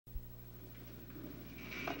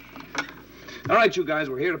All right, you guys,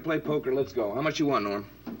 we're here to play poker. Let's go. How much you want, Norm?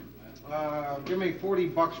 Give me 40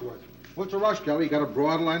 bucks worth. What's the rush, Kelly? You got a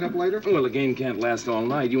broad lineup later? Well, the game can't last all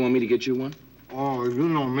night. You want me to get you one? Oh, you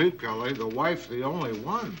know me, Kelly. The wife's the only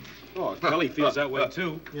one. Oh, Kelly feels that way,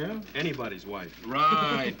 too. Yeah? Anybody's wife.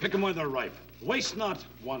 Right. Pick 'em where they're ripe. Waste not,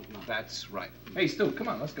 want not. That's right. Hey, Stu, come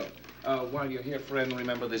on, let's go. While you're here, friend,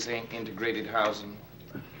 remember this ain't integrated housing.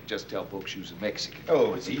 Just tell folks you's a Mexican.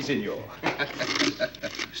 Oh, si, senor.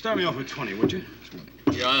 Start me off with 20, would you?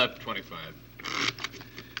 Yeah, 25.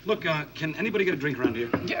 Look, can anybody get a drink around here?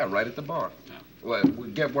 Yeah, right at the bar. Yeah. Well,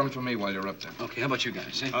 get one for me while you're up there. Okay, how about you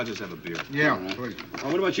guys, eh? I'll just have a beer. Yeah, All right. please.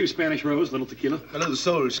 What about you, Spanish Rose? Little tequila? A little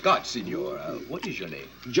soul scotch, senor. What is your name?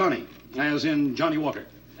 Johnny, as in Johnny Walker,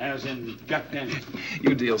 as in Jack Daniels.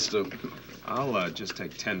 You deal, Stu. I'll just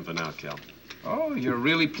take 10 for now, Kel. Oh, you're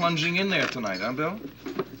really plunging in there tonight, huh, Bill?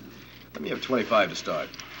 Let me have 25 to start.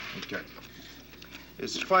 Okay.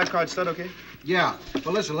 Is 5-card stud okay? Yeah,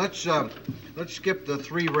 but listen, let's skip the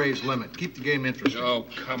 3 raise limit. Keep the game interesting. Oh,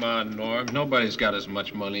 come on, Norm. Nobody's got as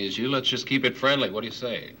much money as you. Let's just keep it friendly. What do you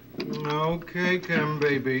say? Okay, Ken,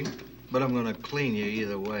 baby. But I'm gonna clean you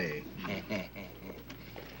either way.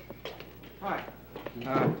 Hi.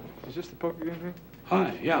 Is this the poker game thing?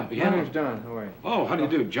 Hi, yeah. My name's Don. How are you? Oh, how do you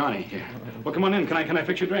do, Johnny? Yeah. Well, come on in. Can I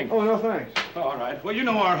fix your drink? Oh, no, thanks. Oh, all right. Well, you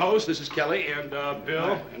know our host. This is Kelly and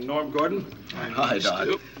Bill and Norm Gordon. Hi,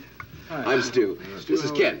 Don. Hi. I'm Stu. This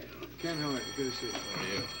is Ken. Ken, how are you? Good to see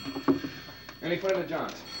you. Any friend of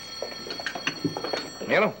John's?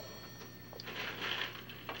 Hello?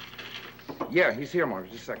 Yeah, he's here,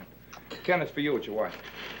 Margaret. Just a second. Ken, it's for you. It's your wife.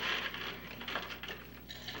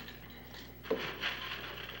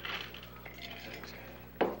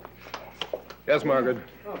 Yes, Margaret.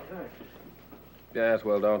 Oh, thanks. Yes,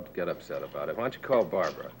 well, don't get upset about it. Why don't you call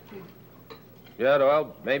Barbara? Yeah,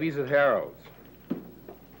 well, maybe he's at Harold's.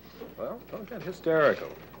 Well, don't get hysterical.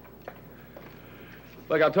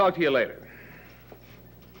 Look, I'll talk to you later.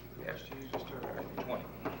 Yes.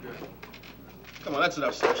 Come on, that's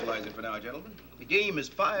enough socializing for now, gentlemen. The game is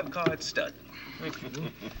 5-card stud.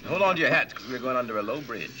 Hold on to your hats, because we're going under a low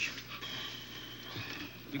bridge.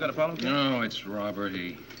 You got a problem, Ken? No, it's Robert.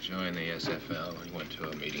 He joined the SFL. He went to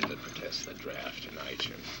a meeting that protests the draft tonight.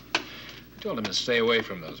 And I told him to stay away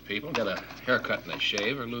from those people, get a haircut and a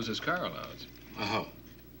shave, or lose his car allowance. Oh,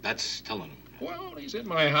 that's telling him. Well, he's in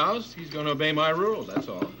my house. He's going to obey my rules, that's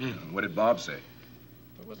all. What did Bob say?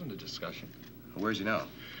 There wasn't a discussion. Where's he now?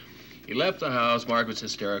 He left the house. Margaret's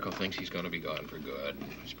hysterical, thinks he's going to be gone for good.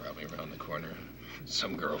 He's probably around the corner.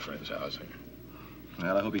 Some girlfriend's house.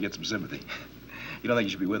 Well, I hope he gets some sympathy. You don't think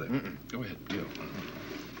you should be with him? Go ahead. You.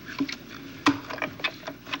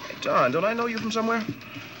 Hey, Don, don't I know you from somewhere?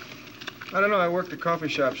 I don't know. I worked at coffee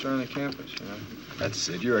shops around the campus, you know. That's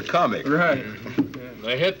it. You're a comic. Right. The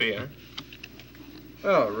hippie, huh?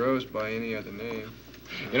 Well, Rose by any other name.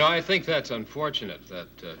 You know, I think that's unfortunate, that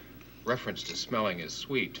reference to smelling is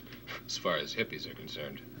sweet, as far as hippies are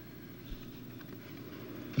concerned.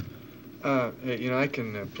 Hey, you know, I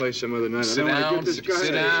can play some other night. Sit I don't down, want to get this guy.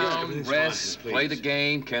 sit down, Everything's rest, fine, play the please.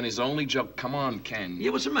 game. Ken is only joke. Come on, Ken.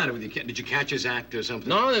 Yeah, what's the matter with you, Ken? Did you catch his act or something?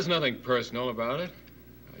 No, there's nothing personal about it.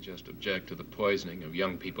 I just object to the poisoning of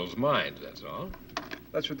young people's minds, that's all.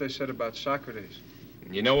 That's what they said about Socrates.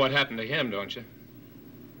 You know what happened to him, don't you?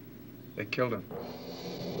 They killed him.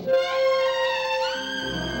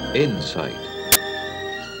 Insight.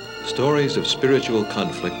 Stories of spiritual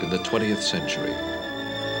conflict in the 20th century.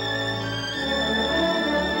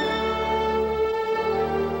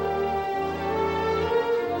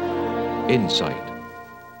 Insight.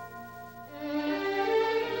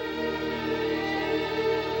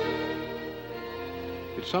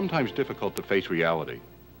 It's sometimes difficult to face reality,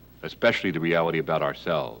 especially the reality about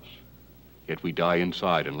ourselves. Yet we die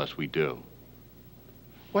inside unless we do.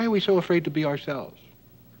 Why are we so afraid to be ourselves?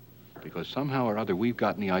 Because somehow or other we've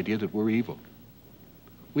gotten the idea that we're evil.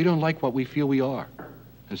 We don't like what we feel we are,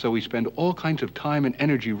 and so we spend all kinds of time and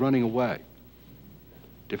energy running away.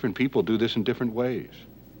 Different people do this in different ways.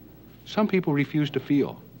 Some people refuse to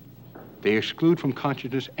feel. They exclude from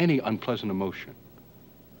consciousness any unpleasant emotion.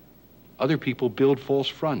 Other people build false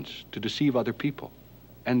fronts to deceive other people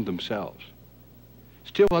and themselves.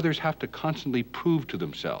 Still others have to constantly prove to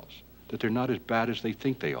themselves that they're not as bad as they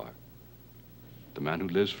think they are. The man who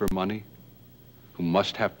lives for money, who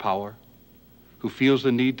must have power, who feels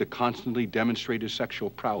the need to constantly demonstrate his sexual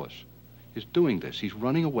prowess, is doing this. He's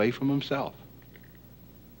running away from himself.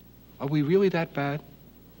 Are we really that bad?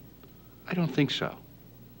 I don't think so.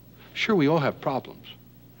 Sure, we all have problems,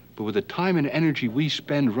 but with the time and energy we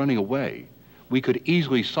spend running away, we could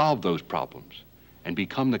easily solve those problems and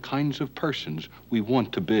become the kinds of persons we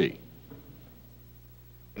want to be.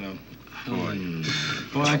 No.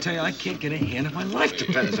 Boy, I tell you, I can't get a hand if my life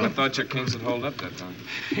depends on I it. thought your kings would hold up that time.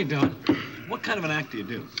 Hey, Don, what kind of an act do you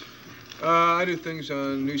do? I do things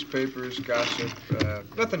on newspapers, gossip,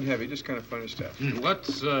 nothing heavy, just kind of funny stuff.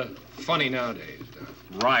 What's funny nowadays, Doc?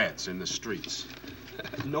 Riots in the streets.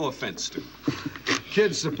 No offense, Stu.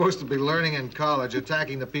 Kids supposed to be learning in college,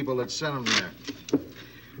 attacking the people that sent them there.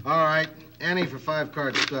 All right, Annie for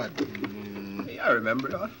 5-card stud. Hey, I remember,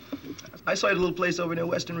 Doc. I saw you at a little place over near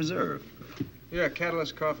Western Reserve. Yeah,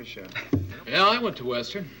 Catalyst Coffee Shop. Yeah, I went to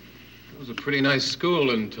Western. It was a pretty nice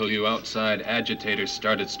school until you outside agitators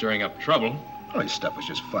started stirring up trouble. Oh, your stuff was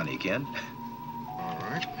just funny, Ken. All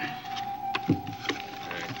right.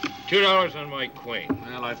 $2 on my queen.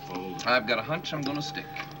 Well, I fold. I've got a hunch I'm gonna stick.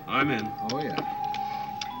 I'm in. Oh, yeah.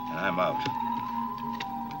 And I'm out.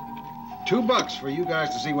 $2 for you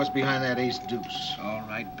guys to see what's behind that ace deuce. All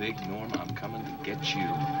right, Big Norm, I'm coming to get you.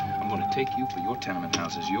 I'm gonna take you for your tenement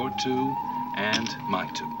houses, your 2 and my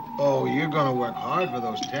 2. Oh, you're gonna work hard for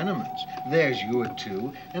those tenements. There's your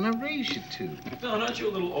 2, and I raise you 2. Don, aren't you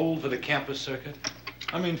a little old for the campus circuit?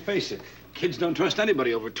 I mean, face it, kids don't trust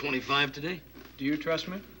anybody over 25 today. Do you trust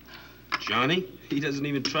me? Johnny? He doesn't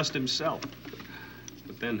even trust himself.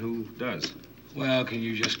 But then who does? Well, can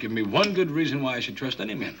you just give me one good reason why I should trust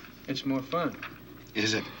any man? It's more fun.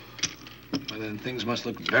 Is it? Well, then things must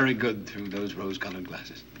look very good through those rose-colored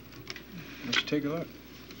glasses. Let's take a look.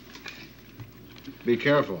 Be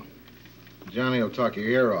careful. Johnny will talk your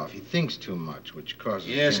ear off. He thinks too much, which causes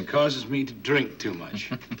Yes, him it causes me to drink too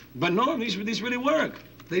much. But no, these really work.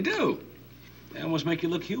 They do. They almost make you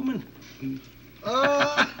look human.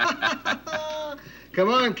 Oh. Come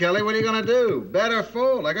on, Kelly, what are you gonna do? Bet or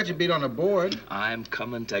fold? I got you beat on the board. I'm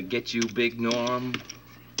coming to get you, Big Norm.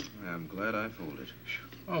 I'm glad I folded.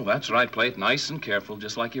 Oh, that's right. Play it nice and careful,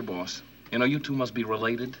 just like your boss. You know, you two must be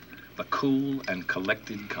related. The cool and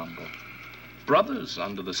collected combo. Brothers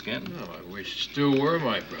under the skin. Oh, I wish Stu were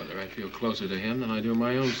my brother. I feel closer to him than I do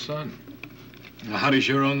my own son. Now, how does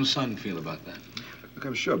your own son feel about that? Look,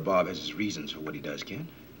 I'm sure Bob has his reasons for what he does, Ken.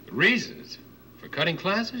 Reasons? For cutting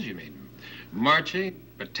classes, you mean? Marching,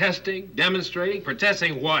 protesting, demonstrating,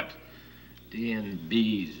 protesting what?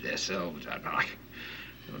 DNBs, SLs, I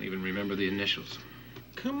don't even remember the initials.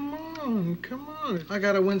 Come on, come on. I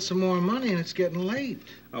gotta win some more money and it's getting late.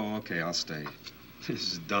 Oh, okay, I'll stay.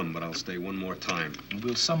 This is dumb, but I'll stay one more time.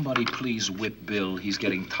 Will somebody please whip Bill? He's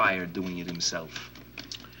getting tired doing it himself.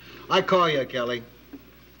 I call you, Kelly.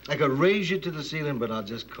 I could raise you to the ceiling, but I'll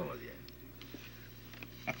just call you.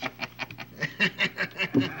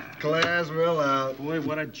 Class will out. Boy,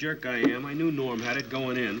 what a jerk I am. I knew Norm had it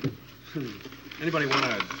going in. Anybody want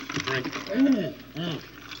a drink?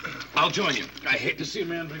 I'll join you. I hate to see a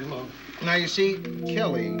man drink alone. Now, you see,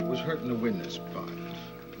 Kelly was hurting to win this pot.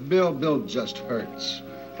 Bill just hurts.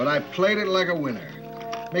 But I played it like a winner.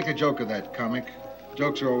 Make a joke of that, comic.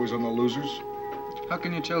 Jokes are always on the losers. How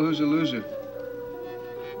can you tell who's a loser?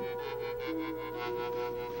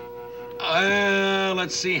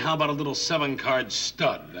 Let's see. How about a little 7-card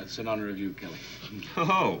stud? That's in honor of you, Kelly.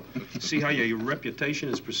 Oh, see how your reputation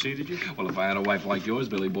has preceded you? Well, if I had a wife like yours,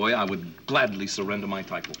 Billy boy, I would gladly surrender my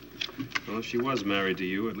title. Well, if she was married to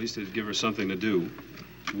you, at least it'd give her something to do.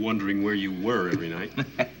 Wondering where you were every night.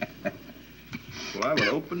 Well, I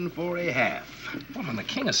will open for a half. Well, I'm the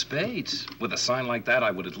king of spades. With a sign like that, I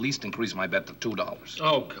would at least increase my bet to $2.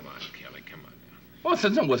 Oh, come on, Kelly, come on. Well,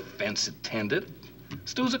 there's no offense intended.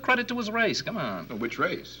 Stu's a credit to his race. Come on. Well, which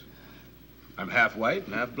race? I'm half white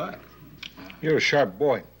and half black. You're a sharp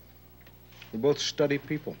boy. We both study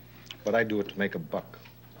people, but I do it to make a buck.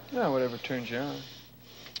 No, whatever turns you on.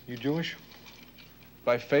 You Jewish?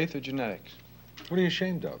 By faith or genetics? What are you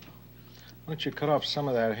ashamed of? Why don't you cut off some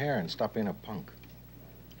of that hair and stop being a punk?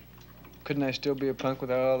 Couldn't I still be a punk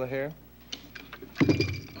without all the hair?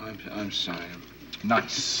 I'm sorry.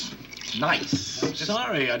 Nice. Nice. I'm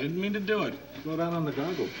sorry. I didn't mean to do it. Slow down on the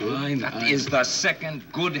goggle, kid. That is the second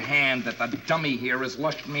good hand that the dummy here has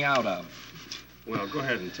lushed me out of. Well, go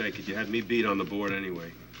ahead and take it. You had me beat on the board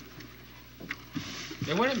anyway.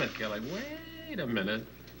 Hey, wait a minute, Kelly. Wait a minute.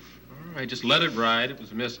 All right, just let it ride. It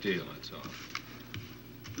was a misdeal, that's all.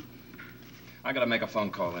 I gotta make a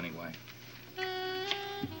phone call anyway.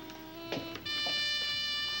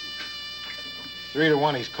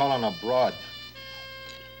 3-1, he's calling abroad.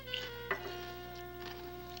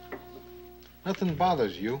 Nothing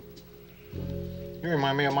bothers you. You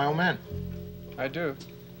remind me of my old man. I do.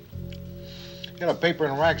 Got a paper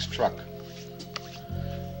and rags truck.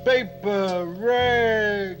 Paper,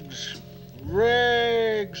 rags,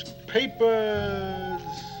 papers.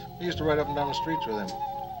 He used to ride up and down the streets with him.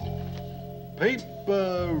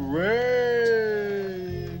 Paper,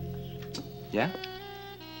 rags. Yeah?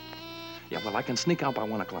 Yeah, well, I can sneak out by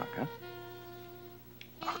 1 o'clock, huh?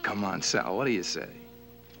 Oh, come on, Sal, what do you say?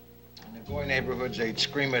 In the Goy neighborhoods, they'd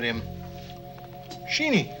scream at him,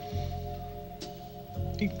 Sheeny.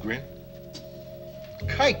 He'd grin.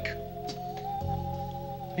 Kike.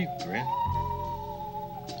 He'd grin.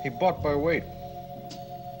 He bought by weight.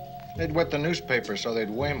 They'd wet the newspaper so they'd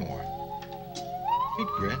weigh more. He'd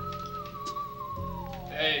grin.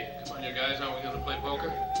 Hey, come on, you guys. Aren't we going to play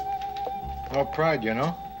poker? No pride, you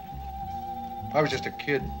know. I was just a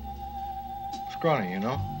kid. Scrawny, you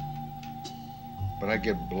know. But I'd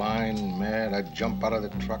get blind and mad. I'd jump out of the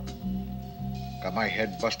truck. Got my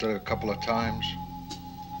head busted a couple of times.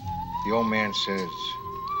 The old man says,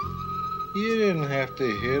 you didn't have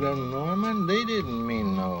to hit 'em, Norman. They didn't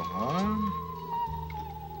mean no harm.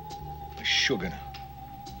 I shook her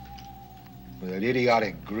with that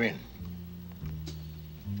idiotic grin.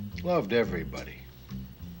 Loved everybody.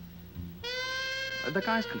 The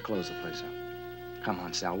guys can close the place up. Come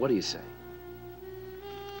on, Sal, what do you say?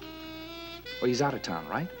 Well, he's out of town,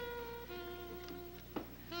 right?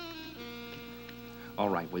 All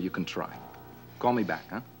right, well, you can try. Call me back,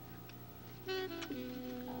 huh?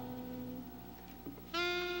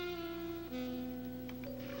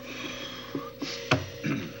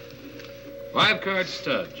 5-card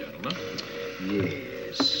stud, gentlemen.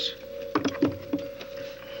 Yes.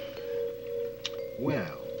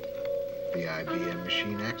 Well, the IBM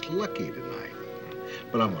machine acts lucky tonight.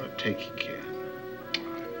 But I'm gonna take you, kid.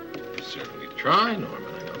 Certainly try,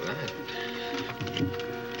 Norman, I know that.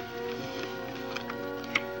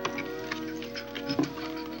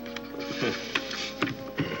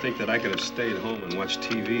 I think that I could have stayed home and watched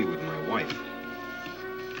TV with my wife.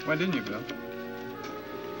 Why didn't you, Bill?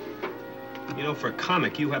 You know, for a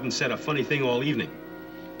comic, you haven't said a funny thing all evening.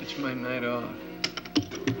 It's my night off.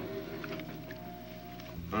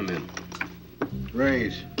 I'm in.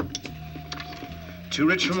 Raise. Too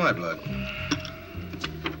rich for my blood.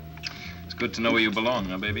 It's good to know where you belong,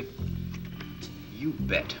 huh, baby? You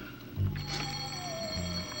bet.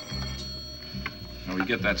 Now, we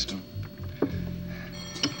get that, Stu?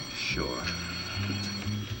 Sure.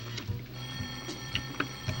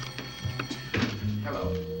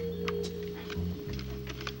 Hello.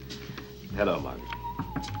 Hello, Margaret.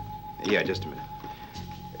 Yeah, just a minute.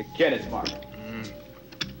 Ken, it's Margaret.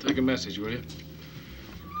 Take a message, will you?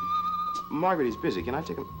 Margaret, he's busy. Can I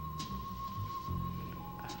take him?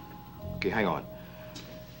 Okay, hang on.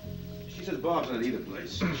 She says Bob's not at either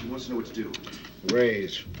place. She wants to know what to do.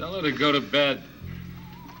 Raise. Tell her to go to bed.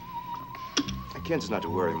 Ken's not to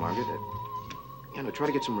worry, Margaret. You know, try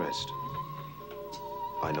to get some rest.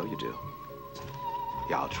 I know you do.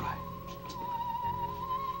 Yeah, I'll try.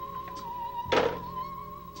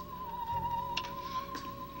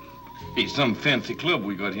 It's some fancy club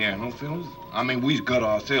we got here, no, fellas? I mean, we've got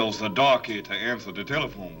ourselves a darky to answer the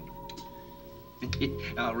telephone.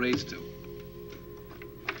 I'll raise too.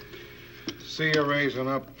 See you raising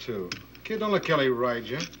up, too. Kid, don't let Kelly ride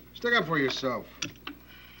you. Stick up for yourself.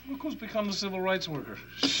 Look who's become the civil rights worker.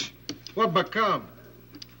 What become?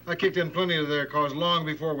 I kicked in plenty of their cause long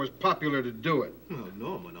before it was popular to do it. Well,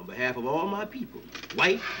 Norman, on behalf of all my people,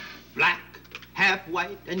 white, black, half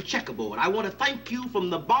white, and checkerboard, I want to thank you from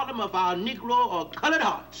the bottom of our Negro or colored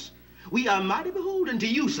hearts. We are mighty beholden to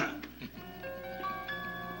you, sir.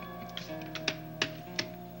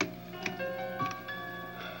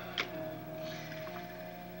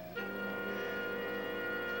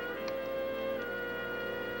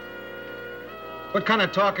 What kind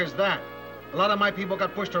of talk is that? A lot of my people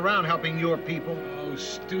got pushed around helping your people. Oh,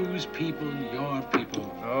 Stu's people, your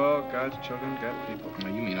people. Oh, God's children got people.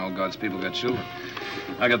 Well, you mean all God's people got children.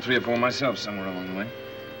 I got 3 or 4 myself somewhere along the way.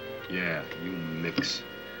 Yeah, you mix.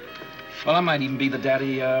 Well, I might even be the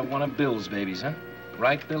daddy one of Bill's babies, huh?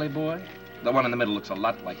 Right, Billy boy? The one in the middle looks a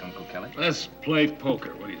lot like Uncle Kelly. Let's play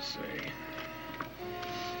poker. What do you say?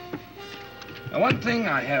 Now, one thing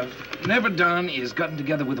I have never done is gotten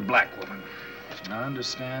together with a black woman. I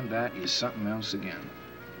understand that is something else again.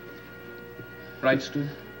 Right, Stu?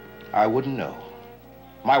 I wouldn't know.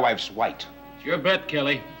 My wife's white. It's your bet,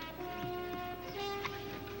 Kelly.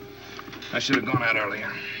 I should have gone out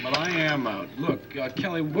earlier. But I am out. Look,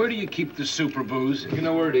 Kelly, where do you keep the super booze? You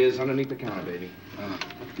know where it is, underneath the counter, baby.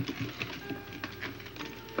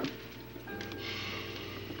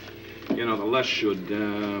 You know, the lush should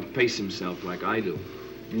pace himself like I do.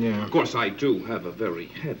 Yeah. Of course, I do have a very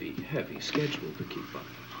heavy schedule to keep up.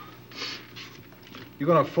 You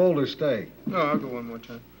gonna fold or stay? No, I'll go one more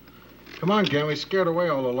time. Come on, Ken. We scared away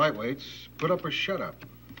all the lightweights. Put up or shut up.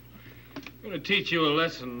 I'm going to teach you a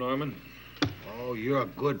lesson, Norman. All Oh, you're a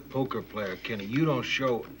good poker player, Kenny. You don't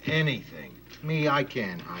show anything. Me, I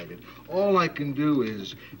can't hide it. All I can do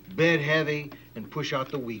is bet heavy and push out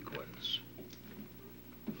the weak ones.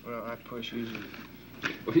 Well, I push easy.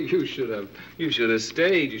 Well, you should have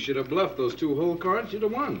stayed. You should have bluffed those 2 whole cards. You'd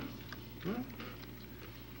have won. Huh?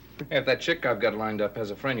 Hey, if that chick I've got lined up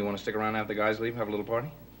has a friend, you want to stick around after the guys leave, have a little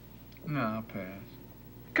party? No, I'll pass.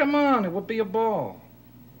 Come on, it would be a ball.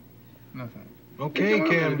 No thanks. Okay,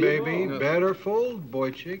 Ken, baby. Better fold, boy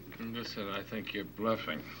chick. Listen, I think you're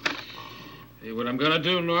bluffing. See what I'm gonna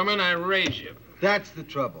do, Norman? I raise you. That's the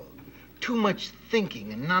trouble. Too much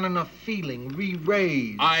thinking and not enough feeling.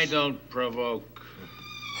 Re-raise. I don't provoke.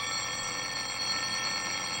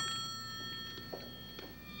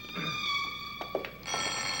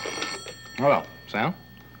 Hello, Sal?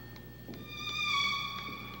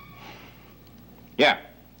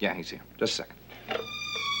 Yeah, he's here. Just a second.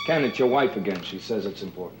 Ken, it's your wife again. She says it's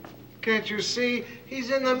important. Can't you see? He's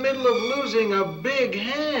in the middle of losing a big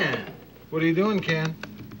hand. What are you doing, Ken?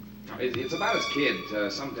 It's about his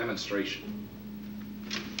kid, some demonstration.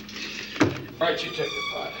 All right, you take the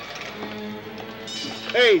pot.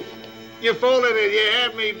 Hey, you folded it. You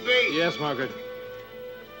had me beat. Yes, Margaret.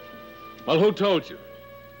 Well, who told you?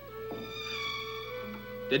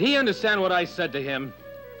 Did he understand what I said to him?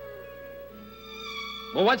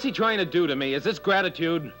 Well, what's he trying to do to me? Is this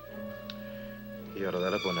gratitude? You ought to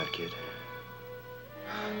let up on that, kid.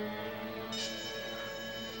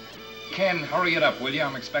 Ken, hurry it up, will you?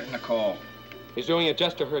 I'm expecting a call. He's doing it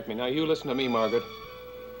just to hurt me. Now, you listen to me, Margaret.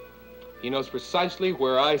 He knows precisely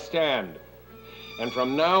where I stand. And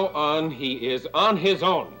from now on, he is on his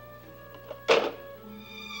own.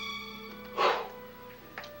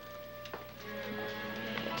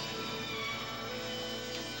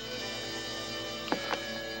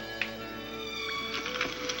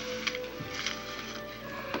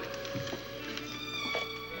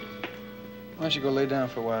 Why don't you go lay down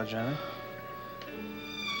for a while, Johnny?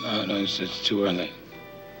 No, it's too early.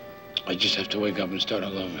 I just have to wake up and start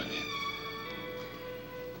all over again.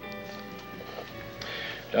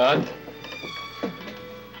 Don,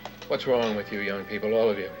 what's wrong with you young people,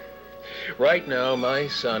 all of you? Right now, my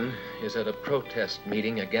son is at a protest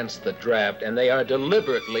meeting against the draft, and they are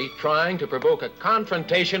deliberately trying to provoke a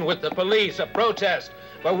confrontation with the police, a protest.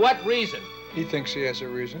 For what reason? He thinks he has a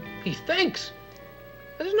reason. He thinks?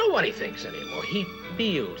 There's no one he thinks anymore. He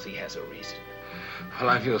feels he has a reason. Well,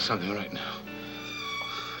 I feel something right now.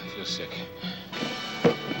 I feel sick.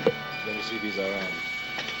 Let me see these around.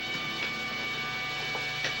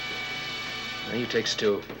 Now, you take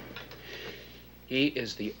Stu. He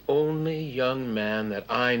is the only young man that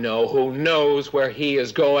I know who knows where he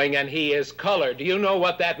is going, and he is colored. Do you know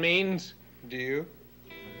what that means? Do you?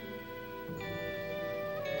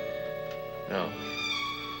 No.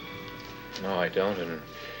 No, I don't, and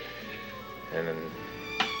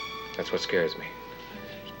that's what scares me.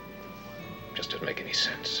 Just doesn't make any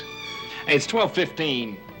sense. Hey, it's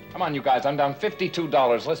 12:15. Come on, you guys. I'm down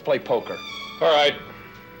 $52. Let's play poker. All right.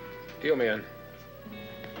 Deal me in.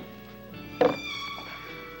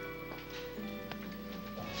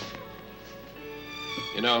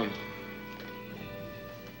 You know,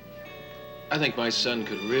 I think my son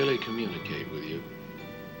could really communicate with you.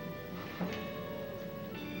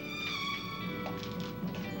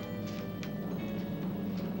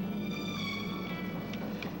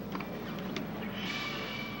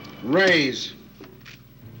 Raise.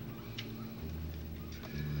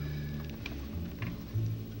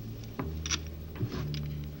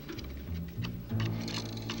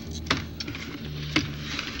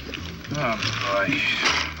 Oh, boy.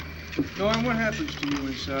 Norm, what happens to you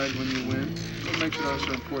inside when you win? What makes it all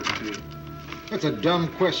so important to you? That's a dumb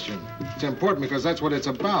question. It's important because that's what it's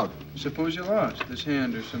about. Suppose you lost this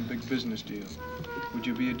hand or some big business deal. Would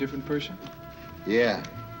you be a different person? Yeah,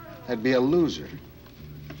 I'd be a loser.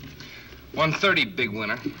 130, big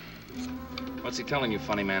winner. What's he telling you,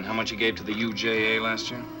 funny man? How much he gave to the UJA last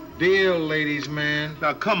year? Deal, ladies, man.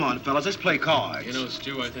 Now, come on, fellas. Let's play cards. You know,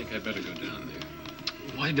 Stu, I think I'd better go down there.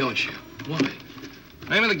 Why don't you? Why?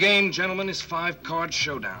 Name of the game, gentlemen, is 5-card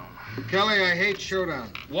showdown. Kelly, I hate showdown.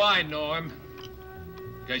 Why, Norm?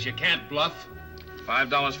 Because you can't bluff?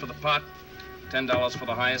 $5 for the pot, $10 for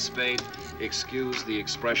the highest spade. Excuse the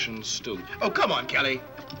expression, Stu. Oh, come on, Kelly.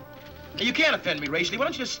 You can't offend me racially. Why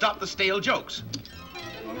don't you just stop the stale jokes?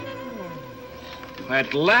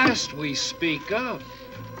 At last we speak up.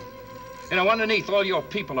 You know, underneath all your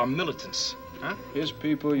people are militants. Huh? His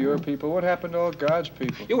people, your people. What happened to all God's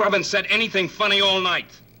people? You haven't said anything funny all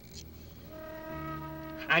night.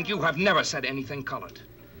 And you have never said anything colored.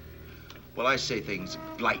 Well, I say things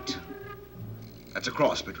blight. That's a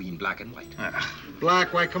cross between black and white.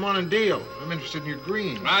 Black, why, come on and deal. I'm interested in your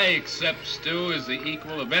green. I accept Stu as the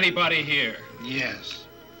equal of anybody here. Yes.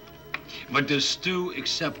 But does Stu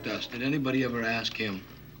accept us? Did anybody ever ask him?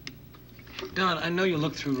 Don, I know you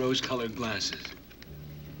look through rose-colored glasses,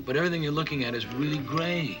 but everything you're looking at is really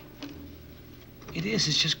gray. It is,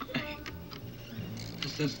 it's just gray.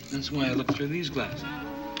 That's why I look through these glasses.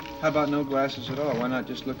 How about no glasses at all? Why not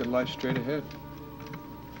just look at life straight ahead?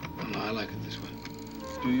 Well, no, I like it this way.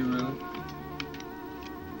 Do you really?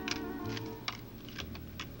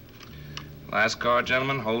 Last card,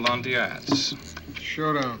 gentlemen. Hold on to your hats.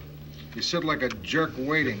 Showdown. You sit like a jerk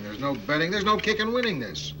waiting. There's no betting. There's no kick in winning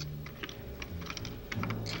this.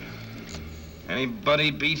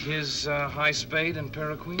 Anybody beat his high spade and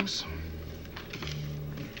pair of queens?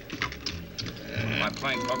 What am I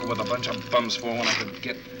playing poker with a bunch of bums for when I could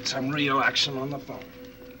get some real action on the phone?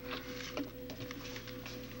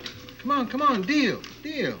 Come on, deal.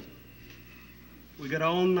 We got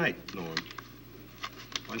all night, Norm.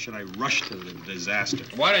 Why should I rush to the disaster?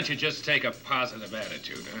 Why don't you just take a positive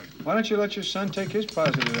attitude, huh? Why don't you let your son take his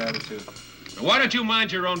positive attitude? Why don't you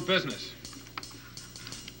mind your own business?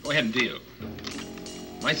 Go ahead and deal.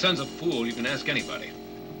 My son's a fool. You can ask anybody.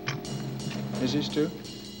 Is he, Stu?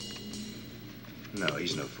 No,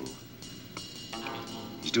 he's no fool.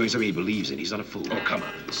 He's doing something he believes in. He's not a fool. Oh, come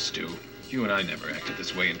on, Stu. You and I never acted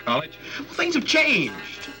this way in college. Well, things have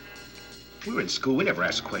changed. We were in school. We never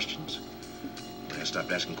asked questions. I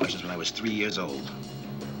stopped asking questions when I was 3 years old.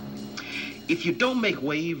 If you don't make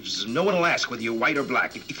waves, no one will ask whether you're white or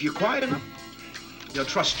black. If you're quiet enough, they'll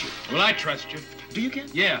trust you. Well, I trust you. Do you, Ken?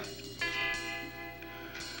 Yeah.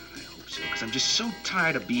 I hope so, because I'm just so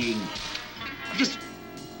tired of being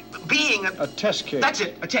a test case. That's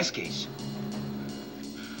it, a test case.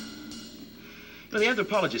 You know, the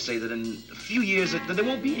anthropologists say that in a few years that there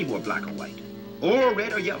won't be any more black or white, or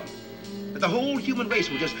red or yellow. That the whole human race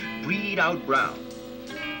will just breed out brown.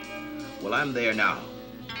 Well, I'm there now,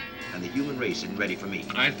 and the human race isn't ready for me.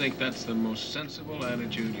 I think that's the most sensible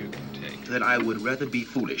attitude you can take. Then I would rather be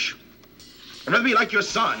foolish. I'd rather be like your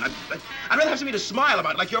son. I'd rather have something to smile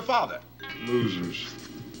about, like your father. Losers.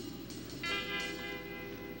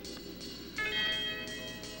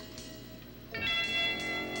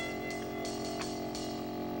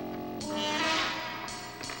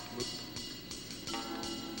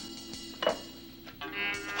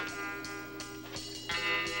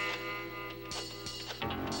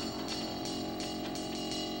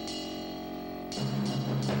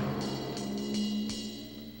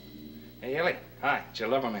 Hey, Ellie. Hi, it's your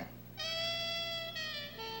lover, man.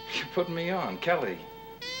 You're putting me on, Kelly.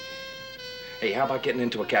 Hey, how about getting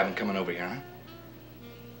into a cab and coming over here, huh?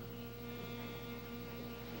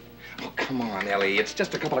 Oh, come on, Ellie. It's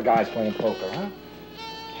just a couple of guys playing poker, huh?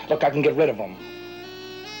 Look, I can get rid of them.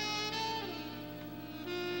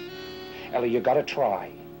 Ellie, you gotta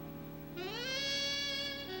try.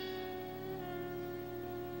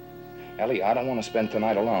 Ellie, I don't want to spend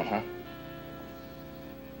tonight alone, huh?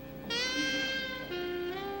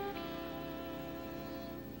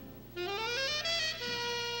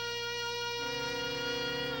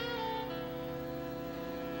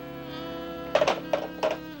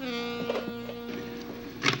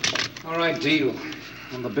 All right, deal.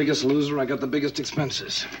 I'm the biggest loser. I got the biggest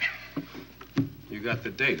expenses. You got the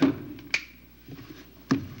data.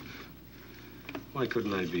 Why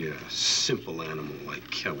couldn't I be a simple animal like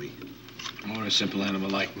Kelly? Or a simple animal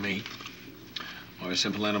like me. Or a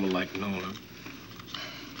simple animal like Nolan.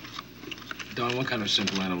 Don, what kind of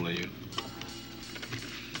simple animal are you?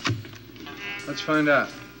 Let's find out.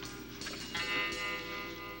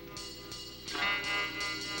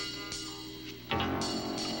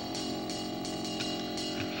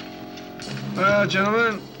 Well,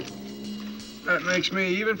 gentlemen, that makes me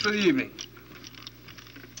even for the evening.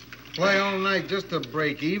 Play all night just to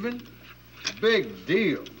break even? Big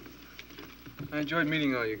deal. I enjoyed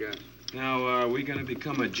meeting all you guys. Now, are we going to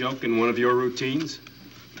become a joke in one of your routines?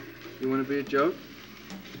 You want to be a joke?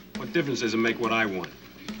 What difference does it make what I want?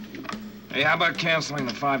 Hey, how about canceling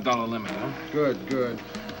the $5 limit, huh? Good.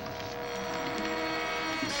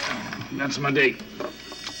 That's my date.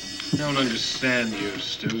 I don't understand you,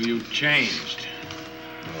 Stu. You've changed.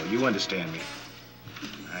 Oh, you understand me.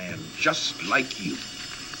 I am just like you.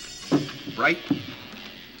 Bright,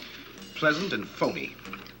 pleasant, and phony.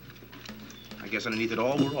 I guess underneath it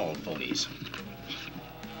all, we're all phonies.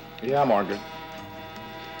 Yeah, Margaret.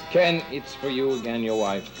 Ken, it's for you again, your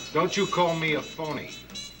wife. Don't you call me a phony.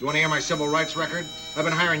 You want to hear my civil rights record? I've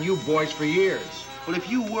been hiring you boys for years. Well, if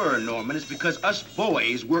you were, Norman, it's because us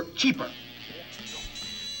boys work cheaper.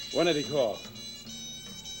 When did he call?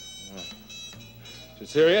 Is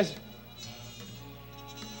it serious?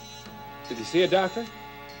 Did he see a doctor?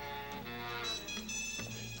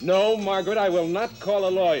 No, Margaret, I will not call a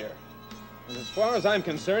lawyer. And as far as I'm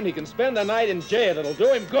concerned, he can spend the night in jail. It'll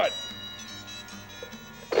do him good.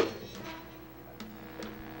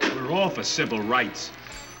 We're all for civil rights.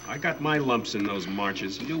 I got my lumps in those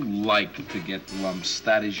marches. You like to get lumps.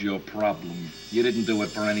 That is your problem. You didn't do it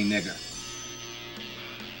for any nigger.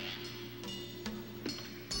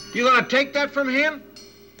 You gonna take that from him?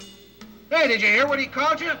 Hey, did you hear what he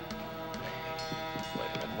called you? Wait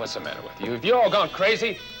a minute, what's the matter with you? Have you all gone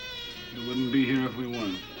crazy? You wouldn't be here if we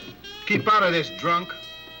won. Keep out of this, drunk.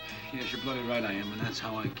 Yes, you're bloody right I am, and that's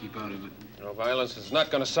how I keep out of it. No, violence is not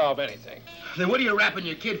going to solve anything. Then what are you rapping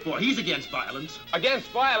your kid for? He's against violence. Against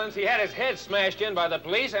violence, he had his head smashed in by the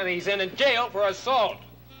police, and he's in jail for assault.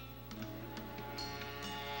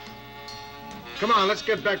 Come on, let's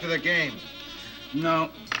get back to the game. No.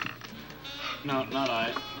 No, not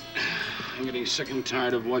I. I'm getting sick and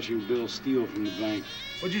tired of watching Bill steal from the bank.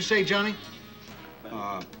 What'd you say, Johnny?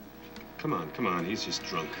 Come on, he's just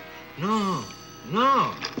drunk. No.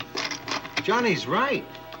 Johnny's right.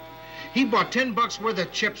 He bought $10 worth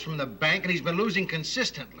of chips from the bank, and he's been losing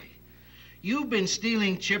consistently. You've been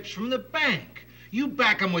stealing chips from the bank. You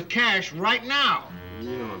back him with cash right now.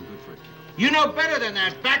 You know I'm good for it. You know better than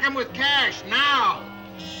that. Back him with cash now.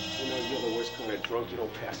 You know you're the worst kind of drunk. You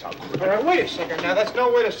don't pass out. All right, wait a second now. That's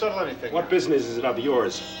no way to settle anything. What business is it of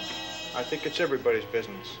yours? I think it's everybody's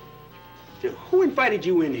business. Who invited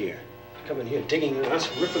you in here? Coming here digging at us,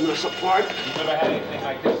 ripping us apart. You never had anything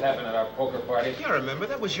like this happen at our poker party? Yeah, I remember.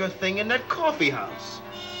 That was your thing in that coffee house.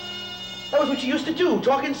 That was what you used to do,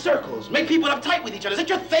 talk in circles, make people uptight with each other. Is that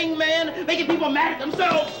your thing, man? Making people mad at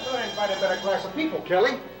themselves? I invited a better class of people,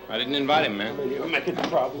 Kelly. I didn't invite him, man. You're making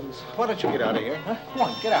problems. Why don't you get out of here, huh? Come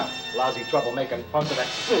on, get out. Lousy troublemaking punk of that.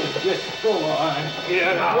 Just go on.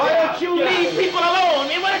 Get out. Why don't you leave people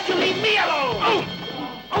alone? And why don't you leave me alone?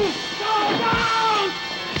 Go!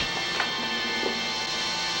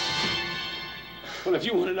 Well, if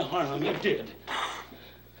you wanted to harm him, you did.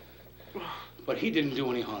 But he didn't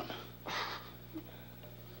do any harm.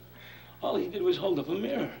 All he did was hold up a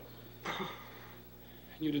mirror.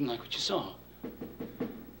 And you didn't like what you saw.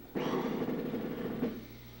 Come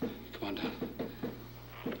on down.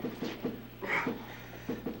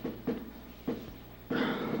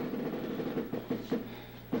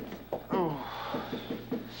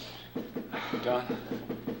 Don,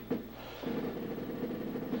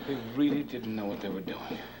 they really didn't know what they were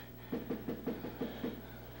doing.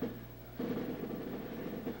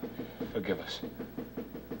 Forgive us.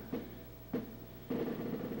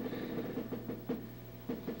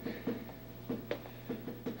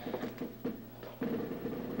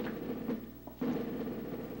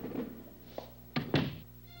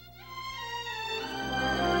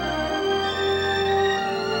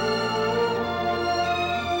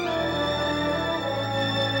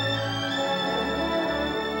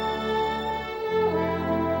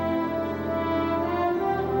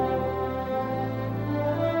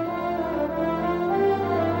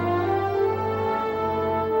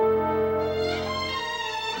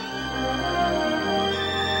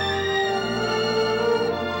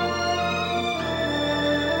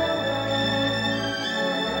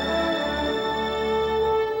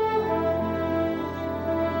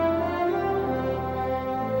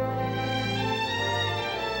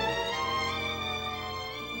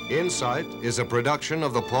 Insight is a production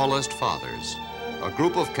of the Paulist Fathers, a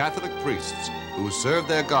group of Catholic priests who serve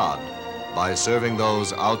their God by serving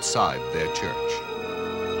those outside their church.